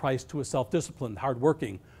reasonable, a Christ who is self-disciplined,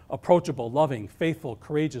 hardworking, approachable, loving, faithful,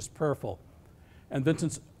 courageous, prayerful. And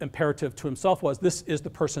Vincent's imperative to himself was, this is the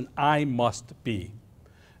person I must be.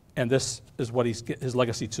 And this is what his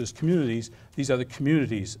legacy to his communities. These are the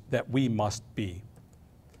communities that we must be.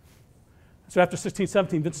 So after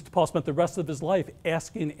 1617, Vincent de Paul spent the rest of his life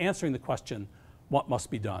asking and answering the question, what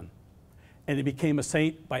must be done? And he became a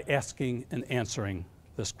saint by asking and answering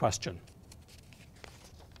this question.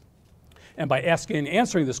 And by asking and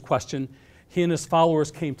answering this question, he and his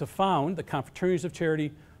followers came to found the Confraternities of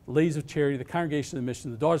Charity, the Ladies of Charity, the Congregation of the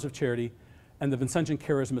Mission, the Daughters of Charity, and the Vincentian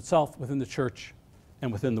charism itself within the church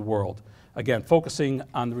and within the world. Again, focusing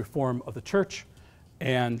on the reform of the church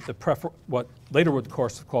and what later would, of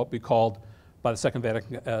course, be called by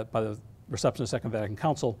the reception of the Second Vatican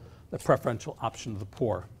Council, the preferential option of the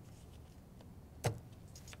poor.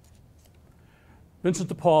 Vincent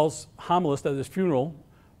de Paul's homilist at his funeral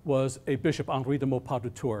was a bishop, Henri de Maupas du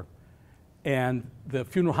Tour, and the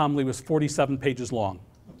funeral homily was 47 pages long.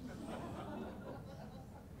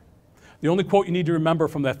 The only quote you need to remember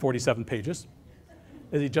from that 47 pages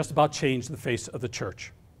is he just about changed the face of the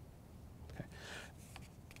church. Okay.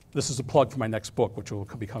 This is a plug for my next book, which will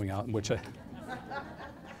be coming out, in which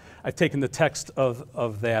I've taken the text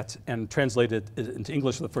of that and translated it into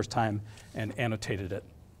English for the first time and annotated it.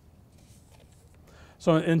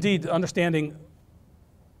 So indeed, understanding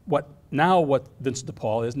what Vincent de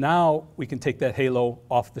Paul is, now we can take that halo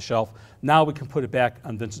off the shelf. Now we can put it back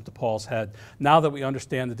on Vincent de Paul's head. Now that we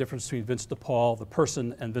understand the difference between Vincent de Paul, the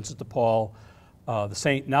person, and Vincent de Paul, the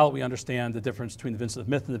saint, now that we understand the difference between the Vincent of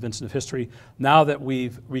myth and the Vincent of history, now that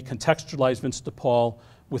we've recontextualized Vincent de Paul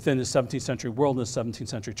within his 17th century world and his 17th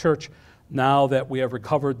century church, now that we have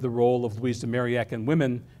recovered the role of Louise de Marillac and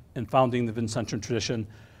women in founding the Vincentian tradition,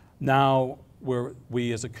 now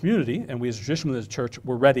we as a community and we as a tradition within the church,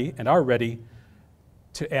 we're ready and are ready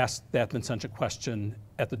to ask that Vincentian question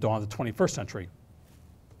at the dawn of the 21st century.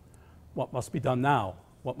 What must be done now?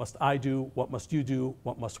 What must I do? What must you do?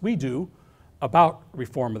 What must we do about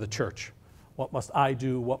reform of the church? What must I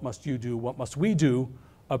do? What must you do? What must we do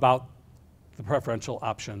about the preferential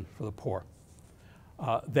option for the poor?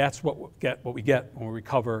 That's what we get when we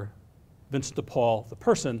recover Vincent de Paul, the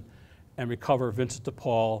person, and recover Vincent de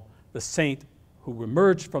Paul, the saint who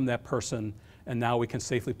emerged from that person, and now we can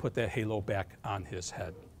safely put that halo back on his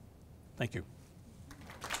head. Thank you.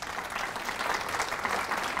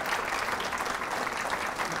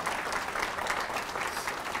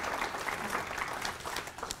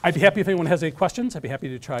 I'd be happy if anyone has any questions. I'd be happy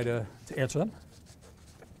to try to answer them.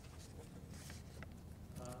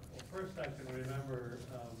 Well, first I can remember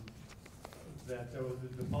that there was a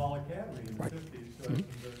DePaul Academy in the 50s, so I can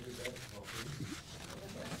very good basketball team.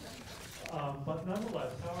 But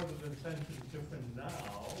nonetheless, how are the Vincentians different now,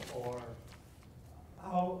 or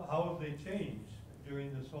how have they changed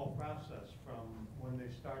during this whole process from when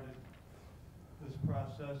they started this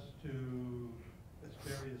process to its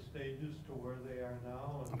various stages to where they are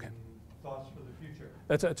now, and thoughts for the future?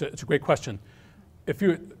 It's a great question. If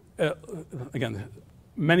you, again,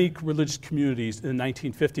 many religious communities in the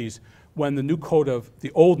 1950s, when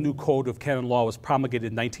the old new code of canon law was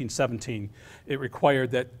promulgated in 1917, it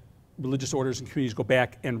required that religious orders and communities go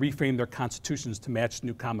back and reframe their constitutions to match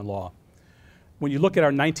new common law. When you look at our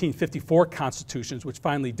 1954 constitutions, which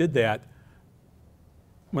finally did that,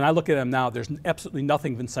 when I look at them now, there's absolutely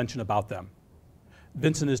nothing Vincentian about them.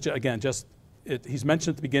 Vincent is, again, he's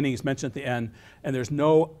mentioned at the beginning, he's mentioned at the end, and there's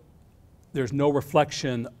no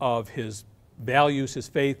reflection of his values, his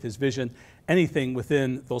faith, his vision, anything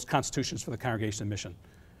within those constitutions for the Congregation of Mission.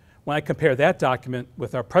 When I compare that document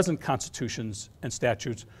with our present constitutions and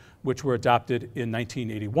statutes, which were adopted in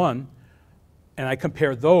 1981, and I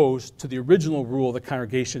compare those to the original rule of the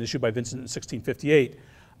congregation issued by Vincent in 1658,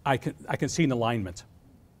 I can see an alignment.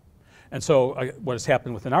 And so what has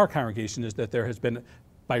happened within our congregation is that there has been,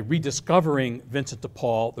 by rediscovering Vincent de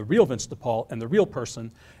Paul, the real Vincent de Paul, and the real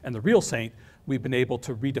person, and the real saint, we've been able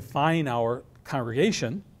to redefine our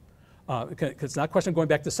congregation. Because it's not a question of going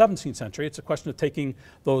back to the 17th century, it's a question of taking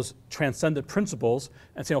those transcendent principles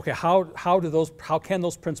and saying, okay, how can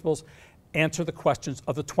those principles answer the questions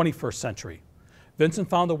of the 21st century? Vincent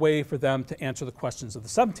found a way for them to answer the questions of the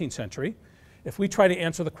 17th century. If we try to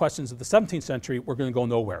answer the questions of the 17th century, we're going to go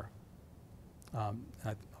nowhere.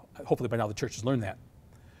 Hopefully by now the church has learned that.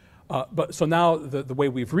 So now the way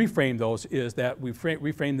we've reframed those is that we've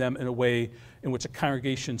reframed them in a way in which a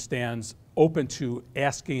congregation stands open to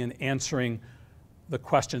asking and answering the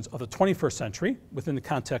questions of the 21st century within the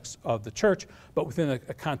context of the church, but within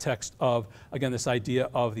a context of, again, this idea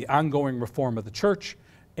of the ongoing reform of the church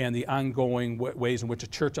and the ongoing ways in which a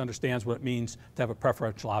church understands what it means to have a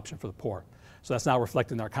preferential option for the poor. So that's now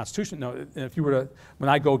reflected in our Constitution. Now, if you were to, when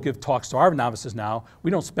I go give talks to our novices now, we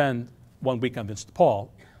don't spend 1 week on Vincent de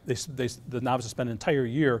Paul. The novices spend an entire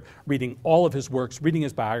year reading all of his works, reading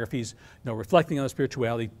his biographies, reflecting on his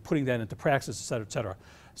spirituality, putting that into practice, et cetera, et cetera.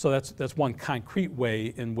 So that's one concrete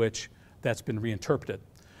way in which that's been reinterpreted.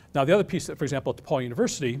 Now, the other piece, for example, at DePaul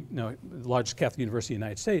University, the largest Catholic university in the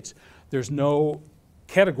United States, there's no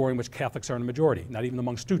category in which Catholics are in a majority, not even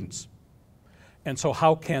among students. And so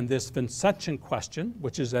how can this Vincentian question,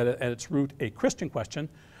 which is at its root a Christian question,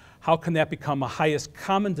 how can that become a highest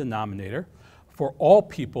common denominator for all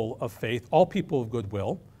people of faith, all people of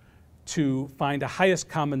goodwill, to find a highest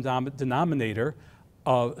common denominator,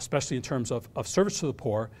 especially in terms of service to the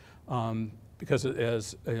poor, because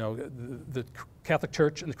as the Catholic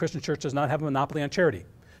Church and the Christian Church does not have a monopoly on charity,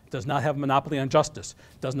 it does not have a monopoly on justice,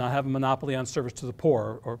 it does not have a monopoly on service to the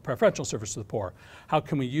poor or preferential service to the poor. How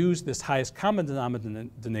can we use this highest common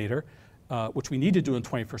denominator, which we need to do in the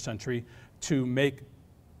 21st century, to make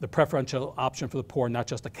the preferential option for the poor not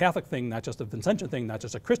just a Catholic thing, not just a Vincentian thing, not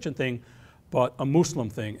just a Christian thing, but a Muslim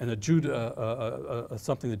thing, and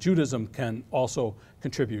something that Judaism can also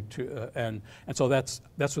contribute to. And so that's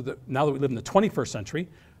what now that we live in the 21st century,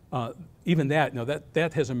 even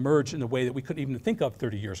that has emerged in a way that we couldn't even think of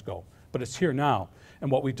 30 years ago, but it's here now. And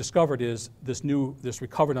what we've discovered is this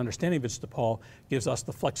recovered understanding of Vincent de Paul gives us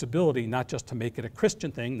the flexibility not just to make it a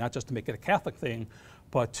Christian thing, not just to make it a Catholic thing,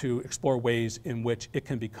 but to explore ways in which it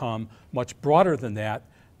can become much broader than that,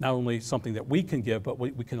 not only something that we can give, but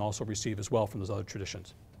we can also receive as well from those other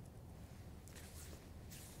traditions.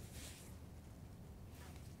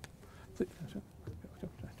 Dick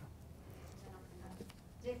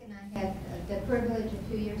and I had the privilege a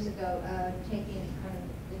few years ago of taking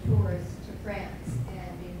the tours to France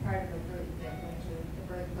and being part of a group that went to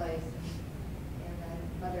the birthplace and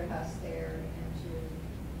the mother house there and to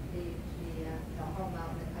the home out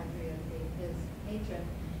in the country of his patron.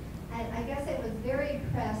 And I guess I was very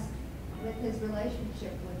impressed with his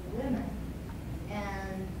relationship with women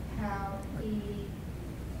and how he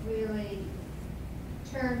really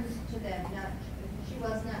turns to them. She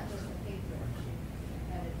was not just a patron;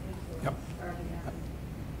 she had an influence starting out.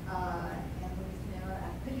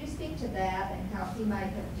 Could you speak to that and how he might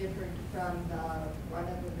have differed from the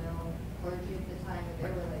run-of-the-mill clergy at the time of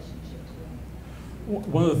their relationship to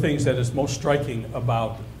him? One of the things that is most striking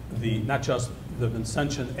about not just the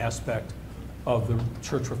Vincentian aspect of the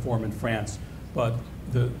church reform in France, but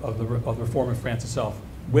of the reform in France itself.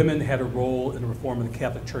 Women had a role in the reform of the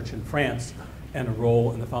Catholic Church in France and a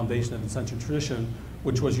role in the foundation of the Vincentian tradition,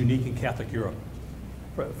 which was unique in Catholic Europe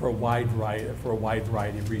for a wide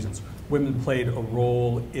variety of reasons. Women played a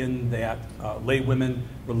role in that. Lay women,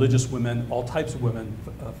 religious women, all types of women,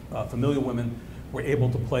 familial women were able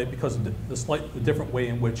to play because of the different way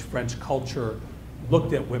in which French culture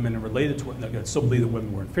looked at women and related to women. They still believed that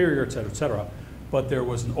women were inferior, et cetera, et cetera. But there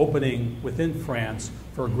was an opening within France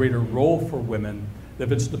for a greater role for women that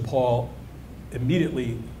Vincent de Paul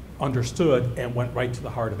immediately understood and went right to the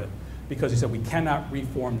heart of it. Because he said, we cannot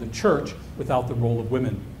reform the church without the role of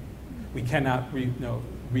women. We cannot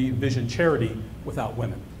revision charity without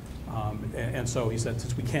women. And so he said,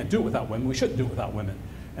 since we can't do it without women, we shouldn't do it without women.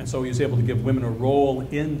 And so he was able to give women a role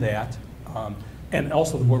in that. And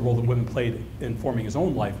also the role that women played in forming his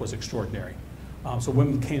own life was extraordinary. So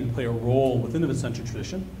women came to play a role within the Vincentian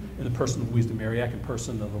tradition in the person of Louise de Marillac, in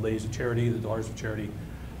person of the Ladies of Charity, the Daughters of Charity,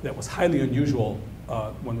 that was highly unusual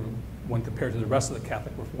when compared to the rest of the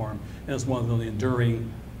Catholic reform. And it's one of the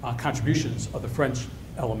enduring contributions of the French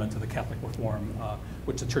element of the Catholic reform,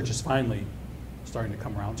 which the church is finally starting to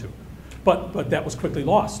come around to. But that was quickly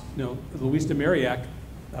lost. Louise de Marillac,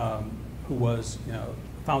 who was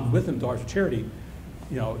founded with him, Daughters of Charity,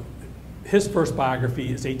 his first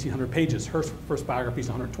biography is 1,800 pages. Her first biography is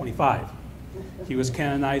 125. He was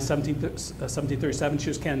canonized 1737. She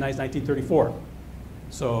was canonized 1934.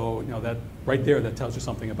 So that right there, that tells you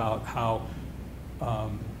something about how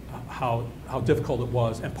difficult it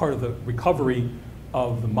was. And part of the recovery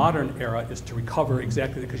of the modern era is to recover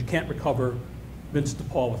exactly, because you can't recover Vincent de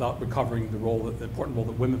Paul without recovering the important role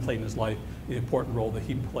that women played in his life, the important role that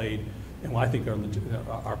he played in what I think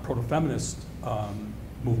are proto-feminist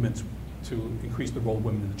movements to increase the role of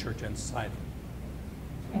women in the church and society.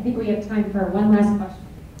 I think we have time for one last question.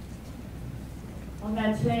 On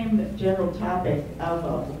that same general topic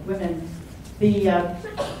of women, the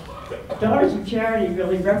Daughters of Charity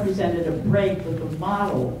really represented a break with the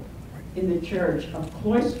model in the church of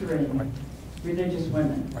cloistering religious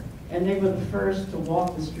women. And they were the first to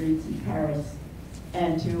walk the streets in Paris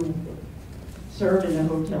and to served in a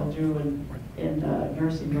hotel, too, and in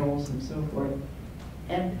nursing roles and so forth.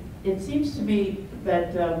 And it seems to me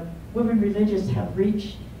that women religious have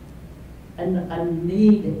reached a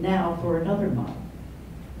need now for another model,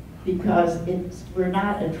 because we're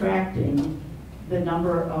not attracting the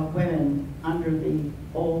number of women under the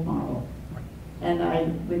old model. And I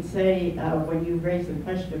would say, when you raise the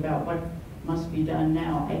question about what must be done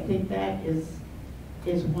now, I think that is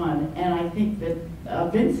one. And I think that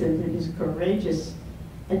Vincent, in his courageous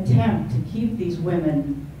attempt to keep these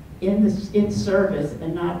women in service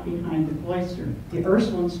and not behind the cloister. The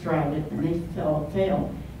Ursulines tried it and they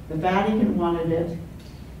failed. The Vatican wanted it,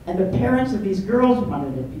 and the parents of these girls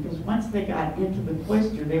wanted it, because once they got into the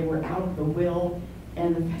cloister, they were out of the will,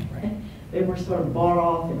 and they were sort of bought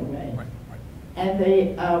off in a way. And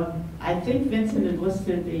they, I think Vincent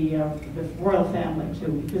enlisted the royal family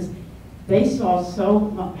too, because they saw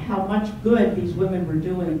how much good these women were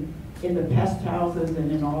doing in the pest houses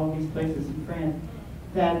and in all of these places in France,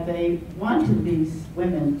 that they wanted these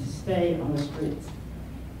women to stay on the streets.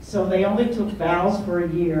 So they only took vows for a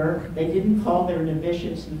year. They didn't call their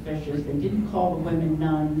novitiates and fishes. They didn't call the women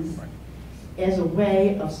nuns, as a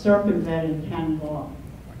way of circumventing canon law.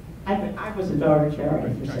 I was a daughter of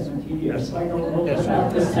charity for 17 years, so I know a little bit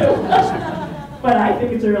about this too. But I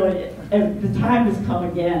think it's the time has come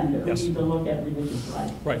again that we need to look at religious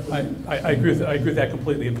life. Right, I agree with that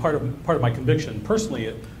completely. And part of my conviction,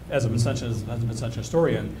 personally, as a Vincentian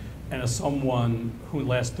historian, and as someone who in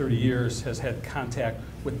the last 30 years has had contact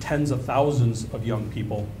with tens of thousands of young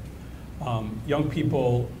people,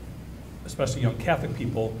 especially young Catholic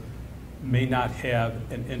people, may not have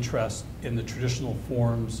an interest in the traditional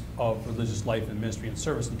forms of religious life and ministry and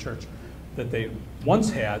service in church that they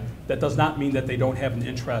once had. That does not mean that they don't have an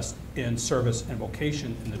interest in service and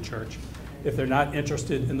vocation in the church. If they're not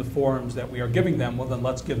interested in the forms that we are giving them, well, then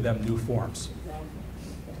let's give them new forms.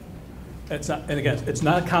 It's not, and again, it's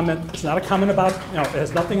not a comment. It's not a comment about, it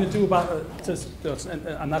has nothing to do about. And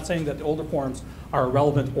I'm not saying that the older forms are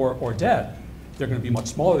irrelevant or dead. They're going to be much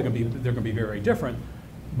smaller. They're going to be very different.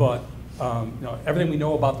 But everything we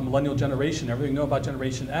know about the millennial generation, everything we know about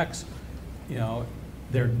Generation X,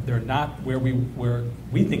 they're not where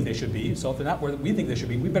we think they should be. So if they're not where we think they should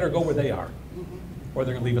be, we better go where they are, or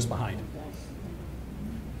they're going to leave us behind.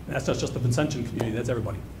 And that's not just the Vincentian community. That's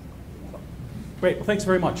everybody. So, great. Well, thanks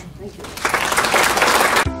very much. Thank you.